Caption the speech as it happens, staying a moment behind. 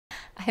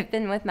I've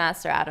been with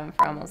Master Adam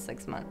for almost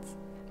 6 months.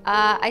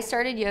 I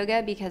started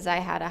yoga because I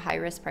had a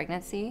high-risk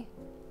pregnancy.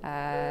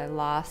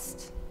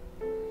 Lost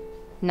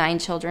 9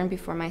 children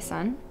before my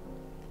son.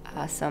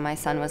 So my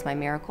son was my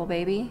miracle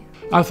baby.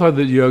 I thought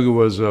that yoga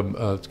was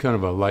a kind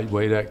of a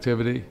lightweight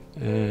activity,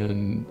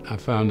 and I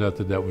found out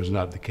that that was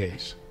not the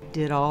case.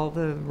 Did all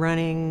the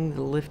running,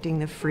 the lifting,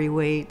 the free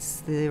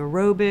weights, the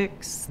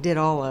aerobics, did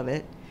all of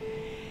it.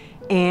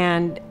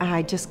 And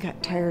I just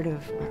got tired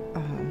of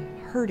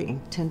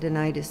hurting.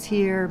 Tendinitis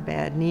here,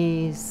 bad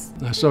knees.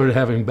 I started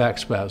having back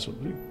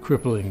spasms,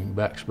 crippling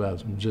back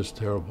spasms, just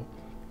terrible.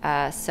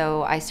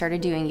 So I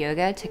started doing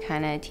yoga to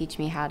kind of teach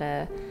me how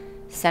to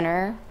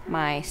center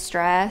my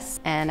stress,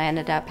 and I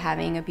ended up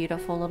having a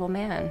beautiful little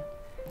man.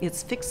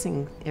 It's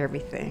fixing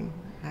everything.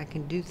 I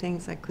can do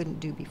things I couldn't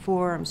do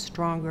before. I'm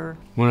stronger.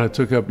 When I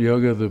took up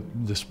yoga,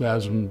 the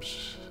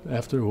spasms,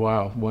 after a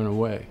while, went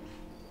away.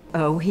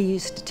 Oh, he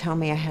used to tell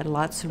me I had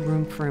lots of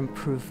room for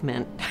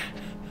improvement.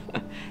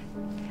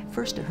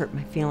 First it hurt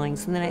my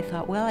feelings, and then I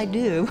thought, well, I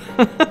do.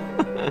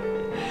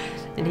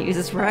 And he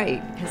was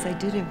right, because I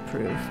did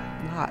improve,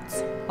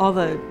 lots. All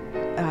the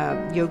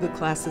yoga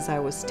classes I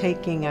was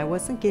taking, I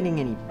wasn't getting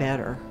any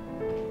better.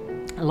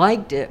 I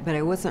liked it, but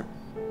I wasn't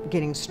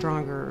getting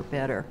stronger or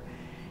better.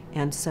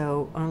 And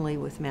so only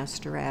with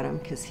Master Adam,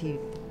 because he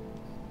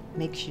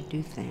makes you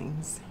do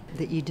things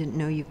that you didn't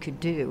know you could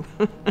do.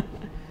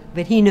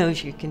 But he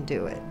knows you can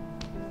do it.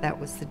 That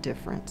was the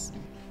difference.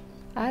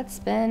 It's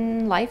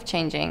been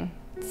life-changing.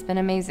 It's been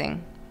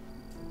amazing.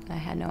 I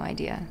had no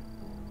idea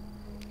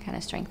the kind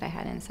of strength I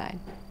had inside.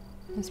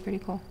 It was pretty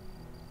cool.